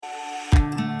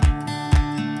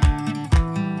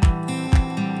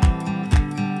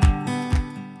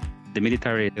The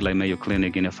military, like Mayo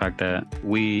Clinic, in the fact that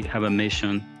we have a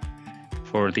mission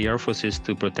for the Air Force is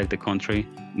to protect the country.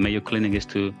 Mayo Clinic is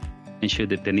to ensure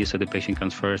that the needs of the patient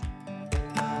comes first.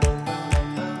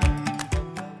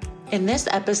 In this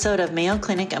episode of Mayo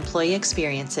Clinic Employee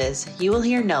Experiences, you will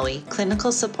hear Noe,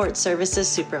 Clinical Support Services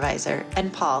Supervisor,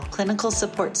 and Paul, Clinical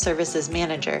Support Services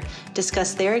Manager,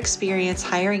 discuss their experience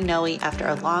hiring Noe after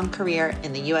a long career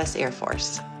in the U.S. Air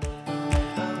Force.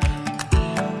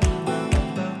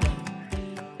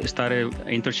 I started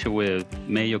an internship with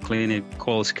Mayo Clinic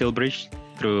called SkillBridge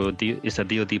it's a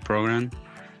DoD program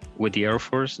with the Air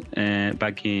Force. And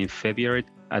back in February,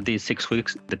 I did 6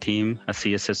 weeks, the team, a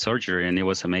CSS surgery, and it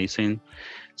was amazing.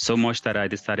 So much that I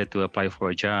decided to apply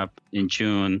for a job in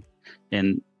June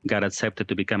and got accepted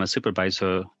to become a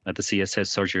supervisor at the CSS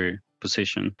surgery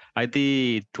position. I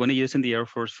did 20 years in the Air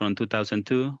Force from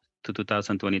 2002 to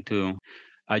 2022.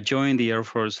 I joined the Air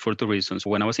Force for two reasons.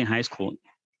 When I was in high school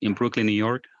in Brooklyn, New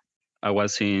York, I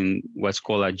was in what's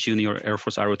called a Junior Air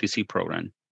Force ROTC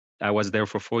program. I was there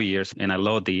for 4 years, and I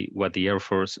loved what the Air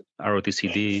Force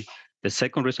ROTC did. The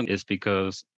second reason is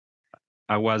because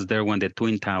I was there when the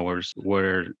Twin Towers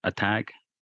were attacked,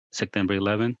 September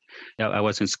 11. I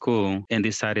was in school and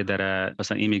decided that as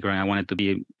an immigrant, I wanted to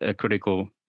be a critical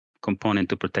component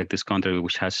to protect this country,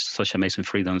 which has such amazing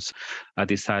freedoms. I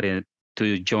decided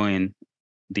to join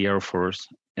the Air Force,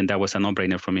 and that was a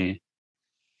no-brainer for me.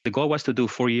 The goal was to do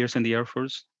 4 years in the Air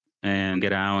Force and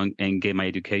get out and get my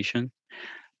education.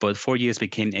 But 4 years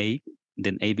became 8,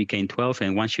 then 8 became 12.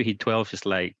 And once you hit 12, it's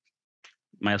like,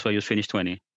 might as well just finish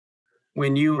 20.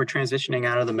 When you were transitioning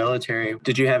out of the military,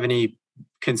 did you have any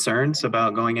concerns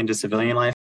about going into civilian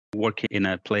life? Working in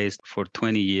a place for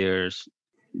 20 years,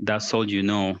 that's all you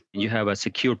know. You have a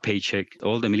secure paycheck.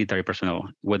 All the military personnel,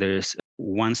 whether it's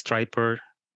one striper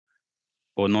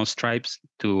or no stripes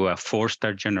to a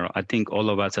 4-star general, I think all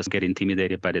of us get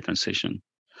intimidated by the transition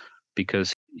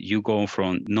because you go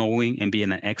from knowing and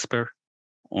being an expert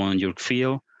on your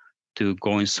field to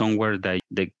going somewhere that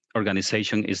the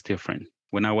organization is different.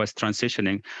 When I was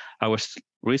transitioning, I was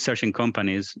researching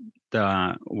companies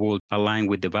that would align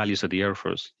with the values of the Air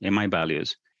Force and my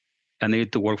values. I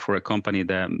needed to work for a company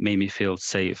that made me feel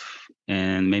safe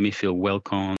and made me feel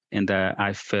welcome and that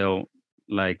I felt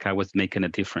like I was making a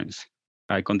difference.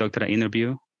 I conducted an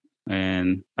interview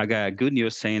and I got good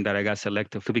news saying that I got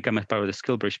selected to become a part of the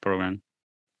SkillBridge program.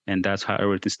 And that's how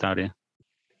everything started.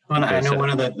 Well, I know one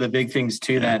of the big things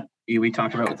too that we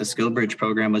talked about with the SkillBridge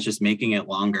program was just making it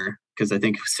longer, because I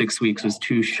think 6 weeks was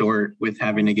too short with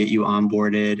having to get you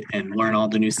onboarded and learn all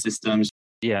the new systems.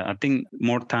 Yeah, I think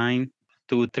more time,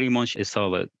 2-3 months is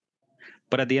solid.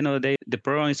 But at the end of the day, the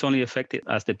program is only effective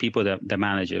as the people that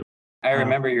manage it. I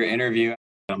remember your interview.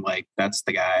 I'm like, that's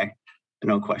the guy.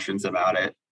 No questions about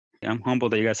it. I'm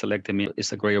humbled that you guys selected me.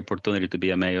 It's a great opportunity to be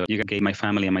a Mayo. You gave my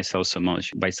family and myself so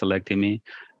much by selecting me.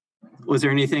 Was there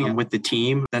anything with the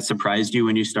team that surprised you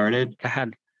when you started? I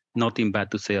had nothing bad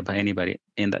to say about anybody.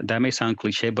 And that may sound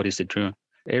cliche, but it's the truth.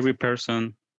 Every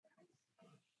person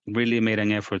really made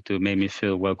an effort to make me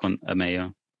feel welcome at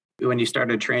Mayo. When you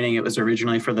started training, it was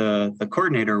originally for the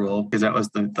coordinator role, because that was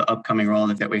the upcoming role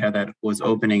that we had that was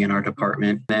opening in our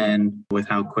department. Then with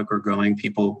how quick we're growing,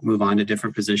 people move on to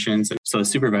different positions. So a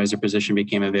supervisor position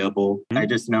became available. Mm-hmm. I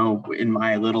just know in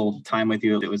my little time with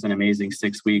you, it was an amazing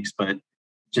 6 weeks, but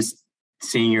just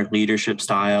seeing your leadership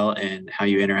style and how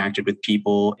you interacted with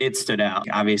people, it stood out.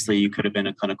 Obviously, you could have been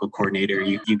a clinical coordinator.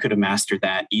 You could have mastered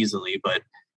that easily, but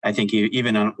I think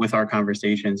with our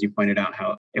conversations, you pointed out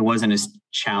how it wasn't as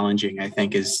challenging, I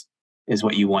think, is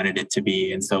what you wanted it to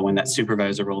be. And so when that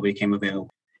supervisor role became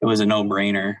available, it was a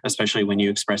no-brainer, especially when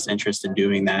you expressed interest in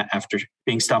doing that after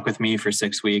being stuck with me for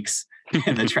 6 weeks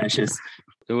in the trenches.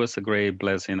 It was a great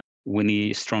blessing. We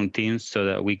need strong teams so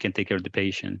that we can take care of the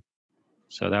patient.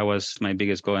 So that was my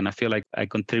biggest goal. And I feel like I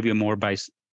contribute more by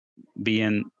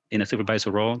being in a supervisor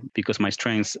role because my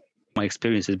strengths, my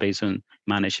experience is based on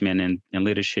management and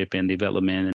leadership and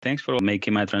development. And thanks for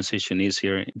making my transition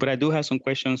easier. But I do have some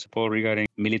questions, Paul, regarding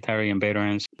military and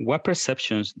veterans. What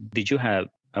perceptions did you have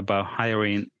about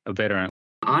hiring a veteran?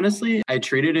 Honestly, I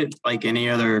treated it like any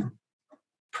other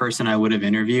person I would have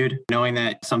interviewed. Knowing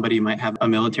that somebody might have a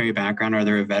military background or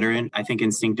they're a veteran, I think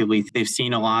instinctively they've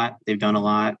seen a lot, they've done a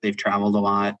lot, they've traveled a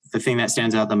lot. The thing that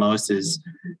stands out the most is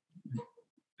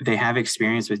they have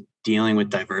experience with dealing with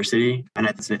diversity. And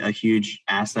it's a huge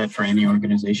asset for any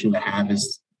organization to have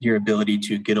is your ability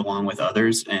to get along with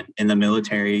others. And in the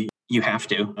military, you have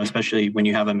to, especially when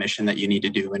you have a mission that you need to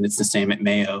do. And it's the same at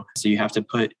Mayo. So you have to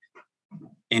put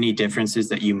any differences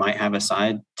that you might have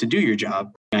aside to do your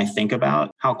job. And I think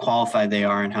about how qualified they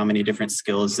are and how many different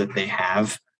skills that they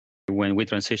have When we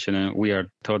transition, we are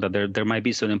told that there might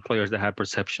be some employers that have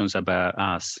perceptions about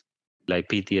us, like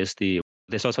PTSD.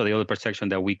 There's also the other perception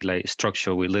that we like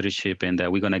structure with leadership and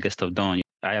that we're going to get stuff done.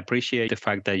 I appreciate the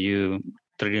fact that you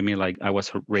treated me like I was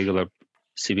a regular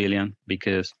civilian,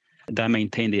 because that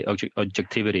maintained the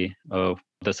objectivity of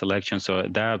the selection. So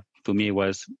that to me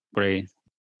was great.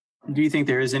 Do you think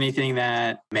there is anything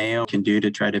that Mayo can do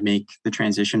to try to make the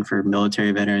transition for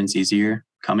military veterans easier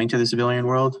coming to the civilian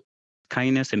world?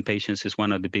 Kindness and patience is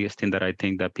one of the biggest things that I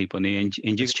think that people need.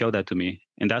 And you showed that to me.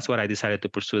 And that's what I decided to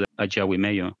pursue a job with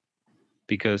Mayo,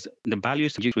 because the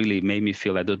values, you really made me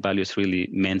feel like those values really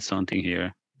meant something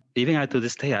here. Even to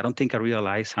this day, I don't think I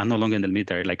realize I'm no longer in the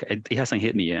military. Like, it hasn't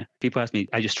hit me yet. People ask me,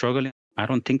 are you struggling? I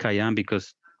don't think I am,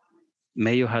 because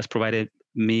Mayo has provided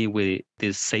me with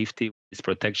this safety, this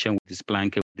protection, this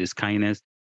blanket, this kindness.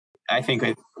 I think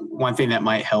one thing that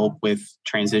might help with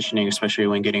transitioning, especially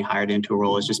when getting hired into a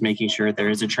role, is just making sure there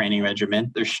is a training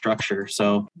regimen, there's structure.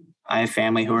 So I have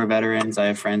family who are veterans. I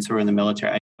have friends who are in the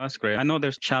military. That's great. I know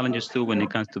there's challenges too when it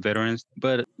comes to veterans,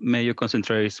 but Mayo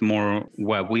concentrates more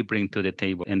what we bring to the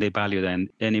table, and they value that. And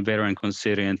any veteran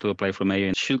considering to apply for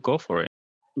Mayo should go for it.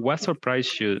 What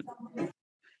surprised you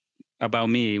about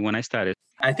me when I started?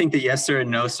 I think the yes sir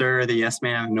and no sir, the yes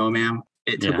ma'am, no ma'am,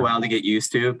 it took a while to get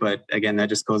used to. But again, that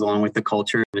just goes along with the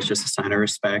culture. It's just a sign of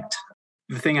respect.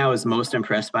 The thing I was most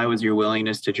impressed by was your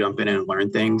willingness to jump in and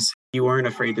learn things. You weren't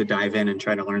afraid to dive in and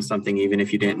try to learn something, even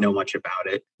if you didn't know much about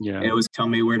it. Yeah. It was tell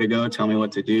me where to go, tell me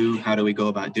what to do. How do we go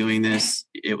about doing this?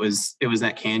 It was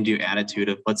that can-do attitude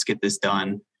of let's get this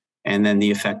done. And then the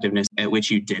effectiveness at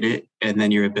which you did it. And then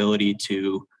your ability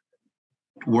to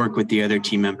work with the other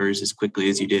team members as quickly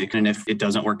as you did. And if it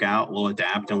doesn't work out, we'll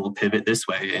adapt and we'll pivot this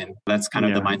way. And that's kind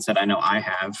of the mindset I know I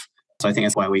have. So I think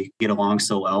that's why we get along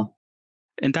so well.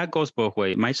 And that goes both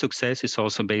ways. My success is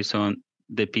also based on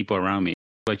the people around me.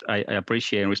 What I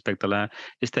appreciate and respect a lot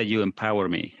is that you empower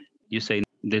me. You say,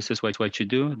 this is what you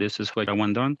do. This is what I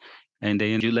want done. And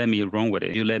then you let me run with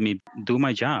it. You let me do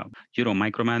my job. You don't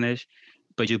micromanage,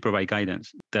 but you provide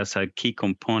guidance. That's a key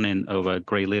component of a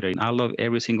great leader. I love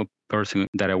every single person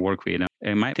that I work with.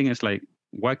 And my thing is like,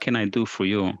 what can I do for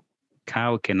you?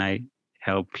 How can I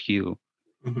help you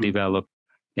develop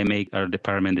and make our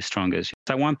department the strongest?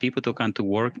 I want people to come to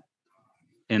work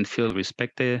and feel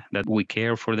respected, that we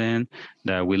care for them,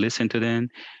 that we listen to them,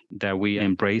 that we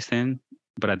embrace them.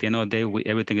 But at the end of the day,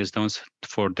 everything is done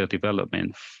for their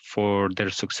development, for their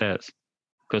success.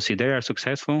 Because if they are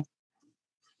successful,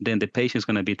 then the patient is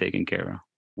going to be taken care of.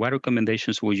 What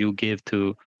recommendations would you give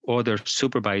to other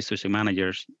supervisors and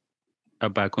managers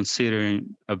about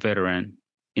considering a veteran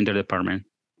in their department?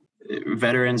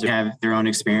 Veterans have their own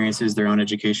experiences, their own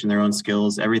education, their own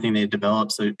skills, everything they've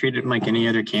developed. So treat them like any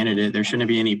other candidate. There shouldn't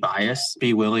be any bias.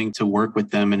 Be willing to work with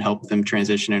them and help them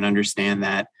transition and understand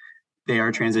that they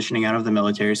are transitioning out of the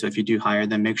military. So if you do hire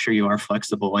them, make sure you are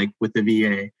flexible. Like with the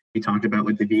VA, we talked about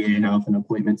with the VA now, if an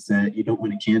appointment set, you don't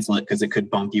want to cancel it because it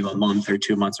could bump you a month or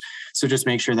 2 months. So just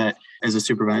make sure that as a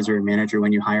supervisor or manager,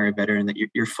 when you hire a veteran, that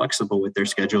you're flexible with their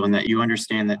schedule and that you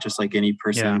understand that just like any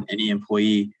person, any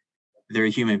employee, they're a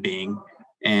human being.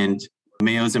 And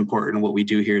Mayo is important. What we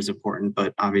do here is important,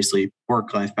 but obviously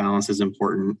work-life balance is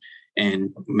important, and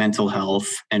mental health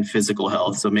and physical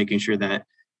health. So making sure that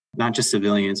not just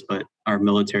civilians, but our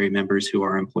military members who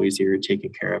are employees here are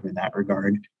taken care of in that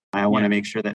regard. I want to make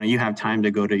sure that you have time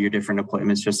to go to your different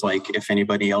appointments, just like if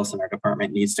anybody else in our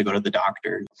department needs to go to the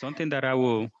doctor. Something that I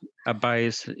will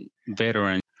advise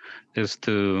veterans is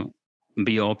to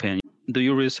be open. Do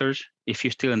your research. If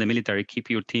you're still in the military, keep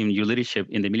your team, your leadership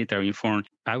in the military informed.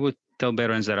 I would tell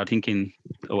veterans that are thinking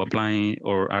of applying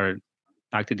or are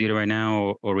active duty right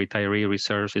now or retiree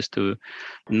reserves is to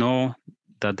know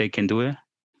that they can do it,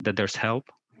 that there's help,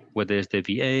 whether it's the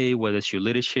VA, whether it's your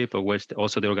leadership, or whether it's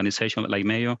also the organization like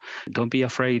Mayo. Don't be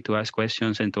afraid to ask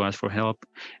questions and to ask for help.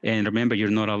 And remember, you're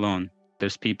not alone.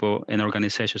 There's people and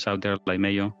organizations out there like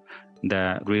Mayo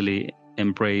that really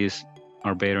embrace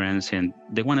our veterans and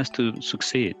they want us to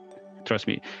succeed. Trust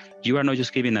me, you are not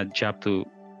just giving a job to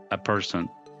a person.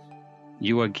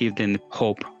 You are giving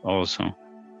hope also.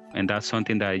 And that's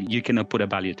something that you cannot put a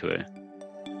value to it.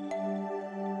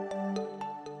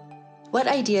 What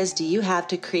ideas do you have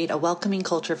to create a welcoming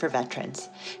culture for veterans?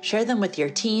 Share them with your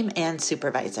team and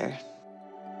supervisor.